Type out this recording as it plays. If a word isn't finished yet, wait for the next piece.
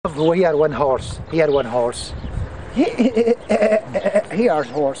Here one horse. Here one horse. Here's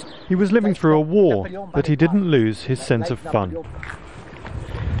horse. He was living through a war, but he didn't lose his sense of fun.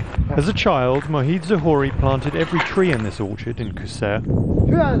 As a child, Moheed Zuhori planted every tree in this orchard in Qusair.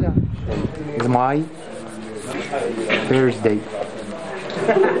 It's my birthday.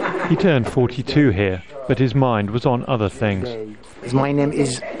 He turned 42 here, but his mind was on other things. My name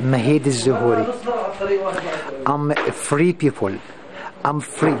is Moheed Zuhori. I'm a free people. I'm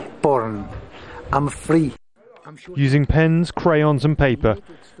free born. I'm free. Using pens, crayons and paper,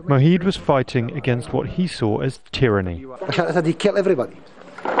 Moheed was fighting against what he saw as tyranny. Bashar Assad, he killed everybody.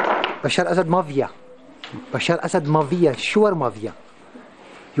 Bashar Assad mafia. Bashar Assad mafia, sure mafia.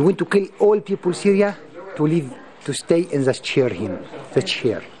 He went to kill all people Syria to live, to stay in the chair the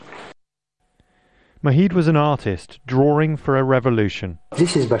chair. Moheed was an artist, drawing for a revolution.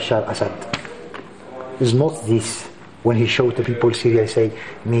 This is Bashar Assad. It's not this. When he showed the people Syria, say,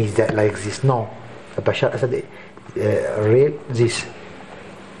 me that like this. No. Bashar Assad, real this.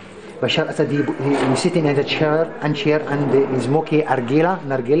 Bashar Assad, he's sitting in the chair and he's smoking argila,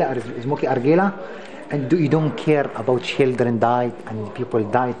 and you don't care about children died and people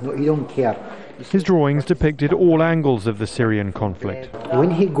died. No, you don't care. His drawings depicted all angles of the Syrian conflict. When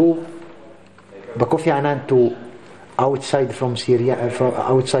he go Bakofi Annan to outside from Syria,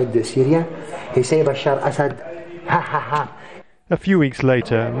 he say Bashar Assad, ha ha ha. A few weeks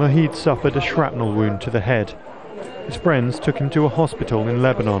later, Moheed suffered a shrapnel wound to the head. His friends took him to a hospital in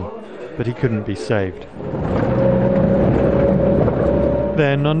Lebanon, but he couldn't be saved.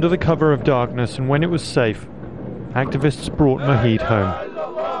 Then, under the cover of darkness and when it was safe, activists brought Moheed home,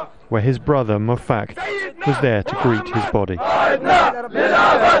 where his brother Mofak was there to greet his body.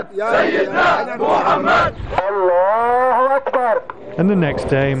 And the next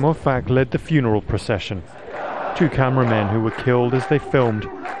day, Mofak led the funeral procession. 2 cameramen who were killed as they filmed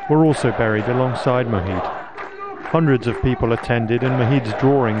were also buried alongside Moheed. Hundreds of people attended and Moheed's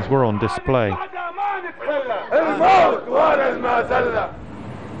drawings were on display.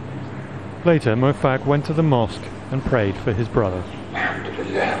 Later, Mofak went to the mosque and prayed for his brother.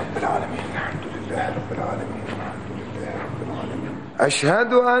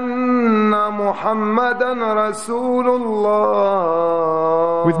 أشهد أن محمدا رسول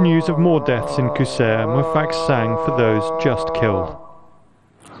الله. With news of more deaths in Qusair, Mofak sang for those just killed.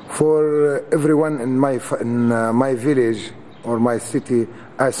 For everyone in my village or my city,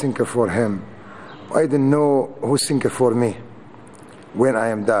 I sing for him. I don't know who sing for me when I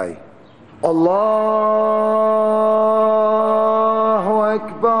am die. Allahu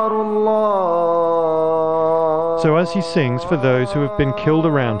Akbar, Allah. So as he sings for those who have been killed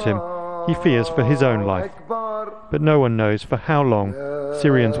around him, he fears for his own life. But no one knows for how long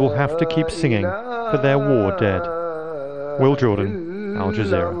Syrians will have to keep singing for their war dead. Will Jordan, Al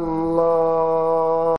Jazeera.